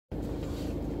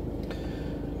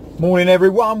Morning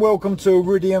everyone, welcome to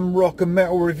Iridium Rock and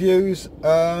Metal Reviews. Today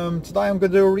I'm going to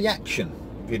do a reaction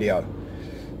video.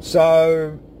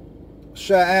 So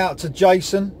shout out to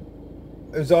Jason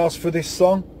who's asked for this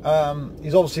song.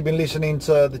 He's obviously been listening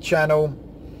to the channel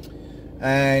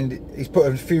and he's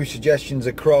put a few suggestions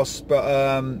across,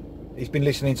 but he's been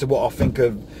listening to what I think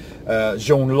of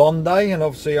Jean Londay, and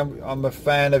obviously I'm a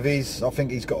fan of his. I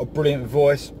think he's got a brilliant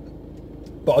voice,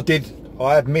 but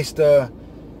I had missed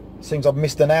seems I've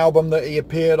missed an album that he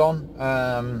appeared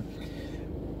on.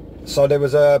 So there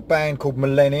was a band called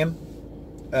Millenium,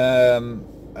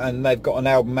 and they've got an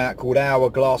album out called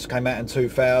Hourglass, came out in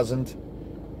 2000.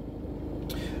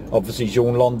 Obviously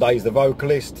Jean Londay's the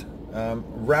vocalist,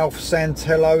 Ralph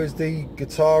Santello is the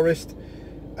guitarist,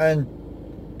 and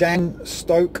Dan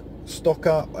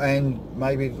Stoker, and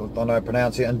maybe, I don't know how to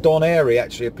pronounce it, and Don Airy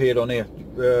actually appeared on here,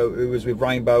 who was with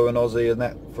Rainbow and Ozzy and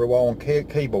that for a while on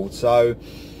keyboard. So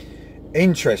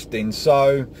interesting.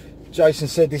 So Jason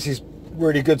said this is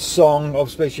really good song,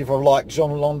 especially if I like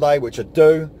Jean Londay, which I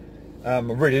do.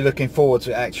 I'm really looking forward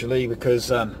to it actually, because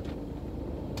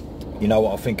you know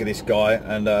what I think of this guy,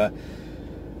 and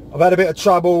I've had a bit of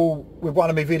trouble with one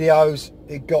of my videos.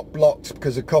 It got blocked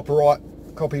because of copyright,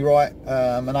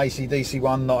 an AC/DC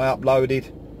one that I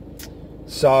uploaded.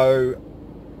 So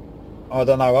I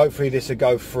don't know, hopefully this will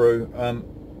go through.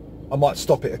 I might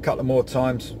stop it a couple more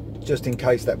times just in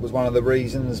case that was one of the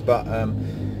reasons, but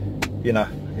you know,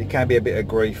 it can be a bit of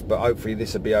grief, but hopefully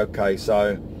this will be okay.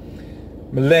 So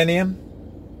Millenium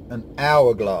and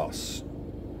Hourglass.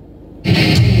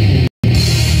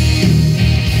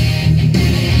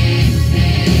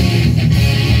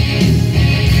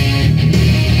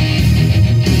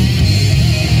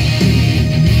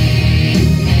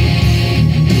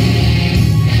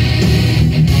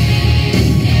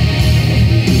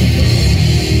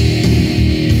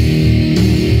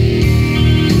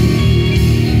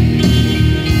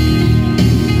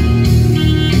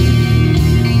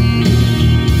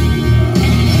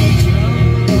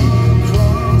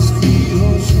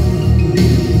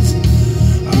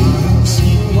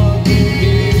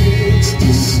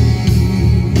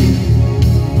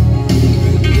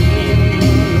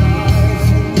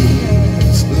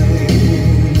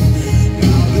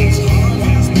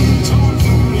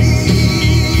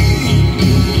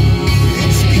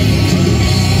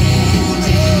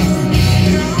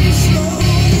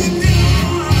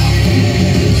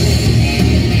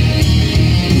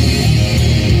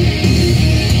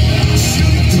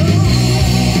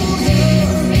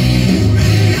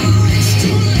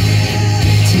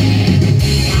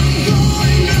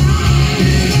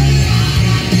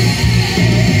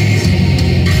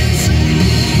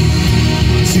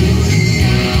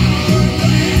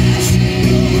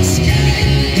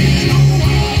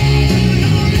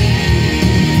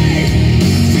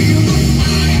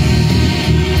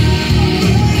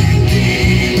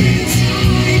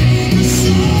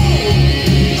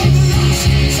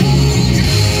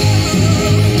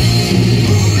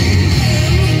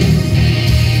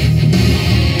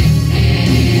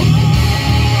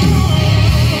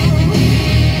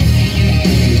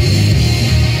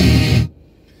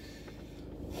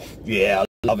 Yeah,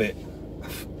 I love it,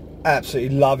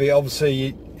 absolutely love it.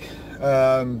 Obviously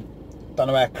don't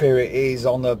know how clear it is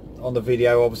on the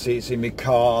video. Obviously it's in my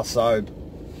car, so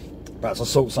perhaps I'll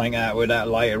sort something out with that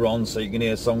later on so you can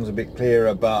hear songs a bit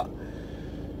clearer. But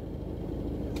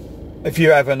if you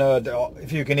haven't heard,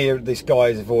 if you can hear this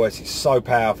guy's voice, it's so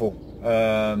powerful.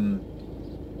 I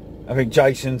think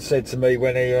Jason said to me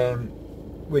when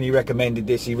he recommended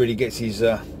this, he really gets his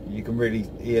you can really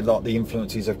hear like the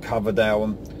influences of Coverdale,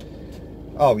 and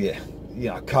oh yeah, you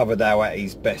know, Coverdale at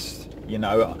his best. You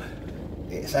know,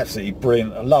 it's absolutely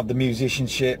brilliant. I love the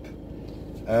musicianship.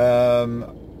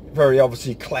 Very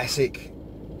obviously classic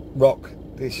rock.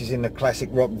 This is in the classic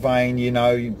rock vein. You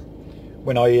know,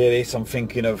 when I hear this, I'm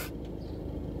thinking of,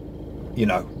 you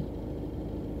know,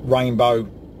 Rainbow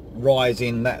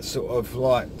Rising, that sort of,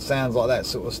 like, sounds like that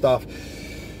sort of stuff.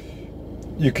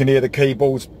 You can hear the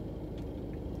keyboards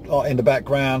like in the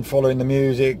background following the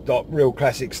music, like real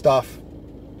classic stuff.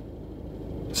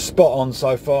 Spot on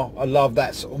so far. I love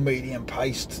that sort of medium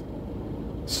paced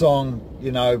song.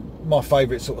 You know, my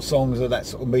favourite sort of songs are that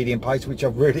sort of medium pace, which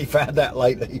I've really found out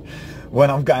lately when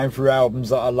I'm going through albums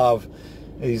that I love,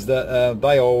 is that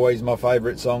they are always my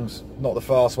favourite songs, not the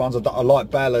fast ones. I like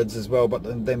ballads as well, but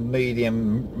the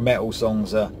medium metal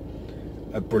songs are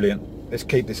brilliant. Let's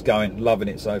keep this going. Loving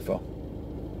it so far.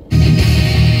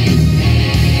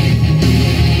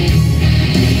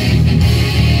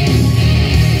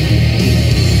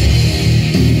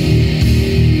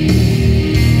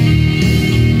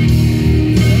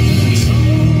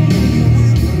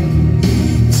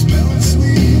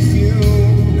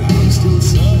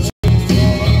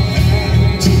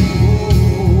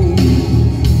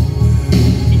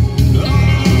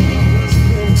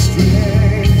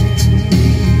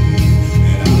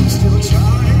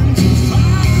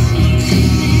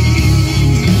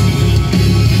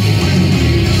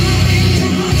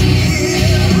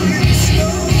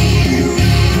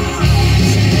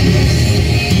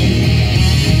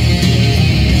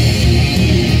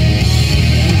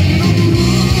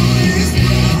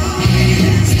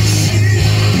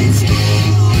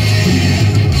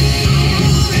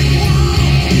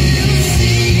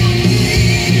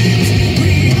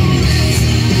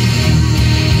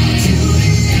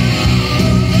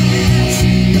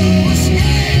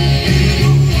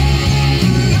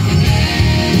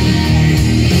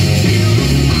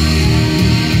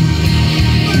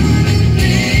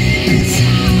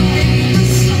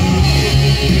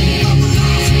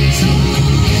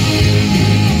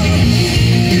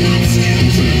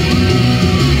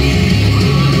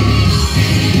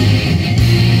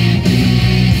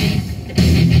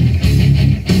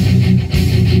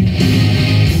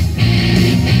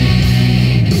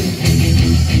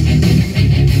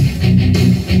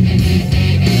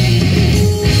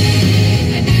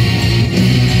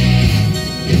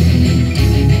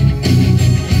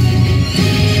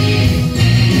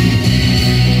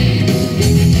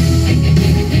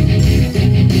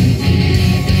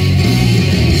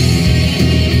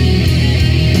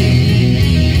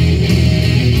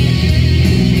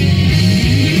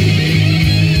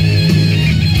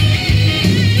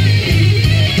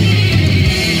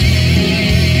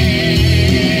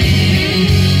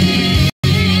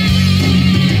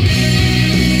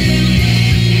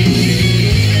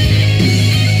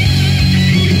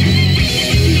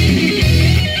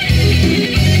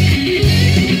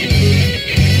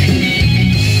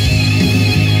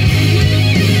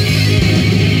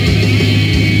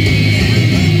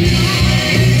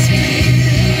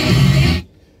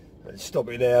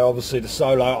 obviously the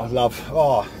solo I love.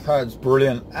 Oh, that's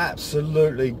brilliant.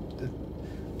 Absolutely,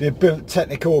 the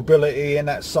technical ability in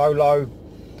that solo.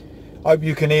 Hope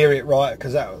you can hear it right,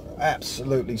 because that was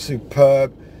absolutely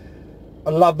superb.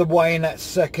 I love the way in that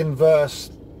second verse,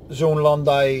 Jean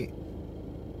Londay,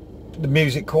 the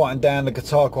music quieting down, the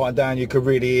guitar quieting down, you could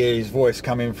really hear his voice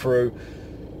coming through.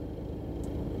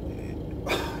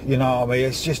 You know what I mean?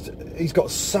 It's just, he's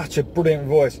got such a brilliant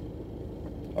voice.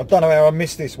 I don't know how I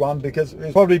missed this one, because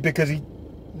it's probably because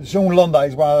Jean Londay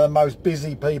is one of the most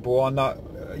busy people I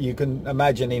know you can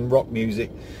imagine in rock music.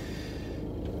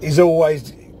 He's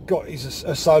always got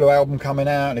a solo album coming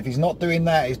out, and if he's not doing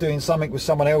that, he's doing something with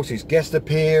someone else, he's guest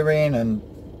appearing, and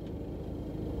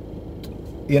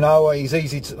you know, he's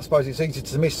easy to, I suppose it's easy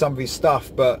to miss some of his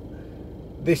stuff, but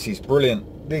this is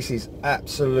brilliant. This is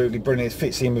absolutely brilliant. It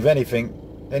fits in with anything,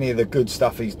 any of the good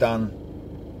stuff he's done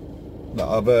that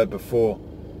I've heard before.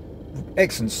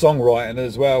 Excellent songwriting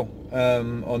as well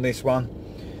on this one.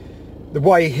 The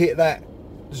way he hit that,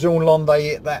 Jean Londay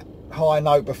hit that high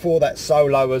note before that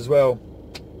solo as well.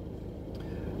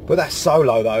 But that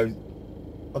solo though,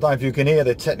 I don't know if you can hear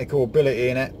the technical ability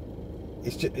in it.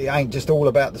 It's just, it ain't just all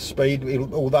about the speed.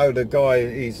 Although the guy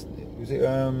is it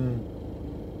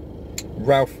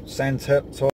Ralph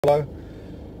Santello,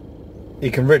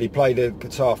 he can really play the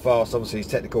guitar fast. Obviously his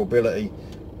technical ability,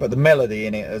 but the melody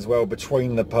in it as well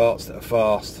between the parts that are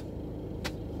fast.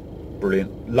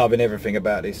 Brilliant. Loving everything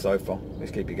about this so far.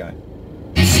 Let's keep it going.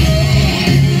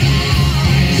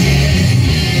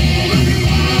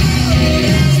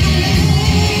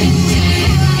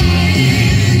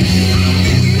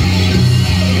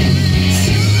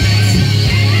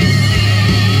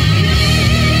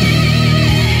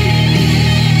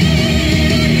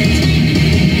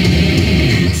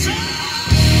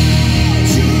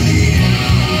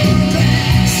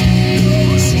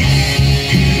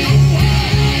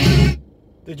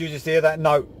 Did you just hear that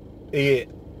note? Hear it?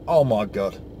 Oh my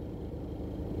god.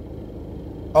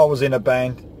 I was in a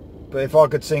band, but if I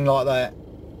could sing like that,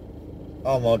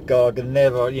 oh my god, I could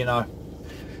never, you know.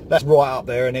 That's right up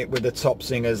there, isn't it, with the top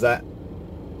singers. That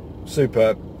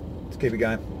superb. Let's keep it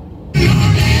going.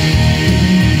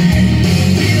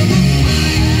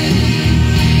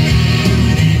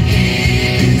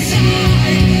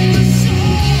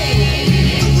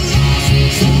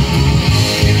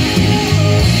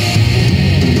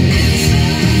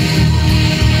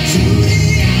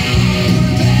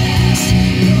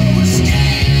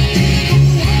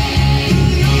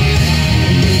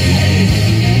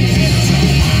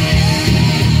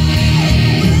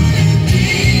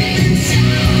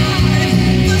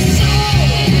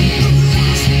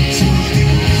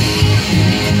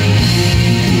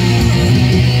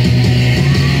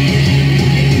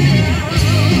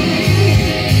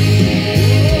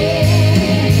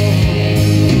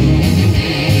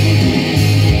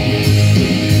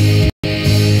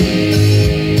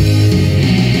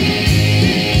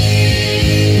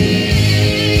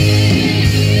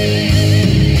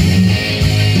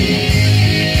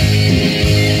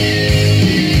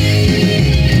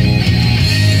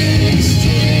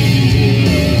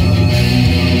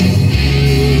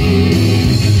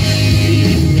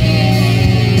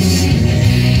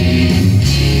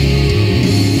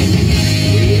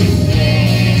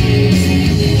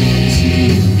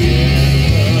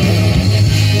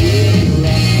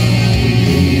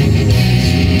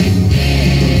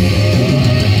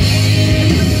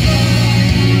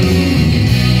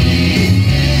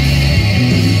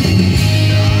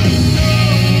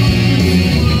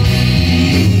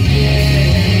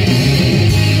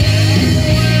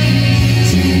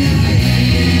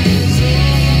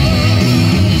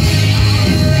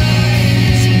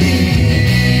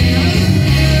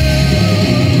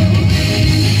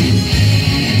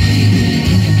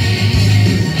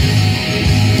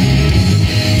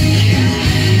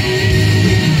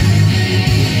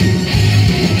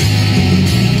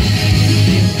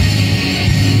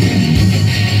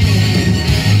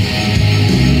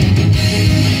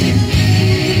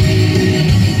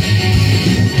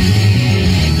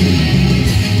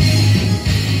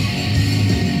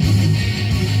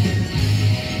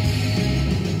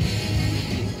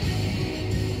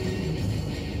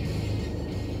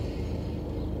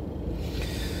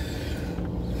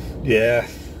 Yeah,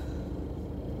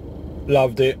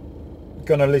 loved it.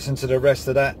 Gonna listen to the rest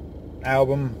of that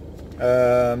album.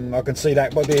 I can see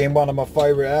that being one of my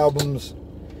favourite albums.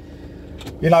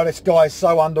 You know, this guy's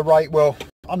so underrated. Well,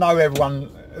 I know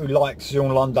everyone who likes Jean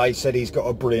Londay said he's got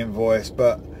a brilliant voice,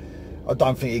 but I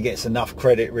don't think he gets enough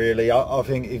credit really. I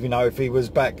think if he was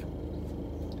back,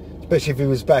 especially if he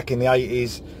was back in the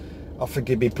 80s, I think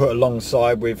he'd be put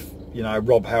alongside with you know,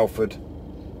 Rob Halford,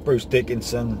 Bruce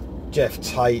Dickinson, Jeff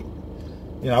Tate,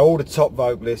 you know, all the top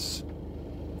vocalists.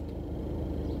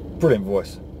 Brilliant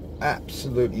voice,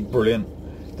 absolutely brilliant.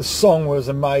 The song was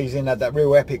amazing, had that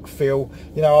real epic feel.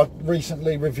 You know, I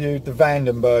recently reviewed the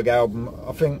Vandenberg album.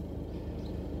 I think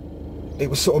it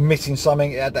was sort of missing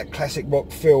something. It had that classic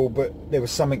rock feel, but there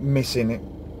was something missing.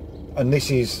 And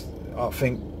this is, I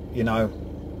think, you know,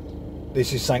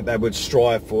 this is something they would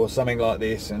strive for, something like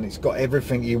this, and it's got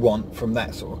everything you want from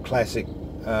that sort of classic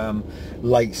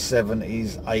late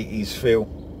 70s, 80s feel.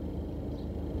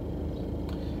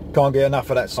 Can't get enough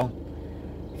of that song.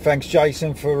 Thanks,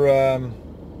 Jason, for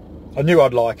I knew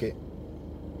I'd like it.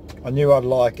 I knew I'd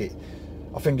like it.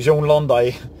 I think Jean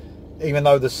Londe, even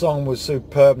though the song was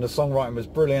superb and the songwriting was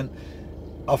brilliant,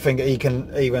 I think he can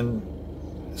even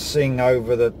sing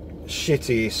over the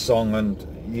shittiest song and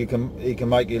he can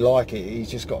make you like it. He's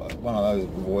just got one of those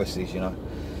voices, you know.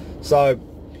 So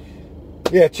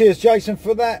yeah, cheers Jason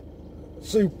for that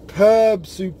superb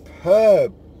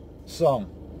song.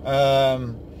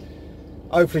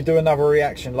 Hopefully do another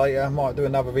reaction later. I might do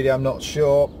another video, I'm not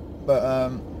sure, but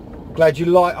glad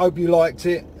you hope you liked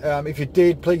it. If you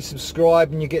did, please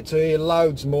subscribe and you get to hear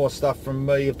loads more stuff from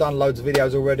me. I've done loads of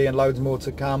videos already and loads more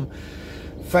to come.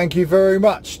 Thank you very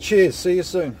much. Cheers, see you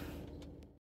soon.